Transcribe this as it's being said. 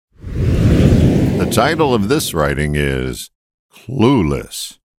title of this writing is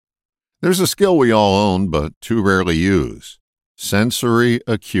Clueless. There's a skill we all own but too rarely use. Sensory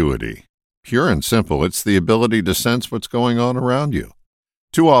acuity. Pure and simple, it's the ability to sense what's going on around you.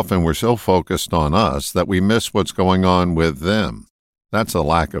 Too often we're so focused on us that we miss what's going on with them. That's a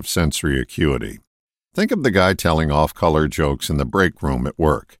lack of sensory acuity. Think of the guy telling off-color jokes in the break room at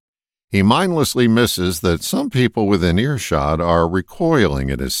work. He mindlessly misses that some people within earshot are recoiling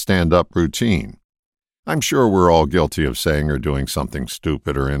at his stand-up routine. I'm sure we're all guilty of saying or doing something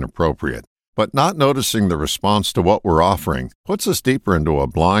stupid or inappropriate, but not noticing the response to what we're offering puts us deeper into a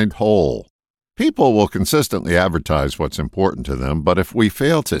blind hole. People will consistently advertise what's important to them, but if we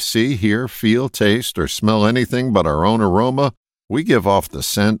fail to see, hear, feel, taste, or smell anything but our own aroma, we give off the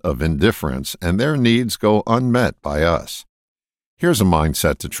scent of indifference and their needs go unmet by us. Here's a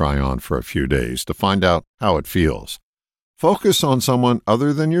mindset to try on for a few days to find out how it feels. Focus on someone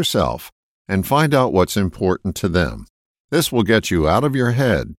other than yourself and find out what's important to them. This will get you out of your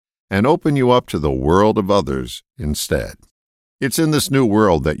head and open you up to the world of others instead. It's in this new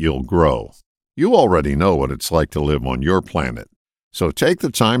world that you'll grow. You already know what it's like to live on your planet, so take the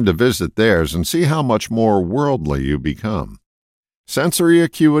time to visit theirs and see how much more worldly you become. Sensory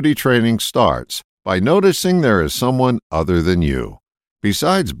acuity training starts by noticing there is someone other than you.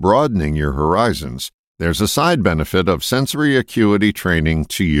 Besides broadening your horizons, there's a side benefit of sensory acuity training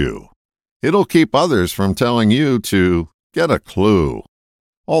to you. It'll keep others from telling you to get a clue.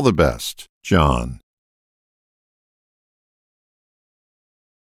 All the best, John.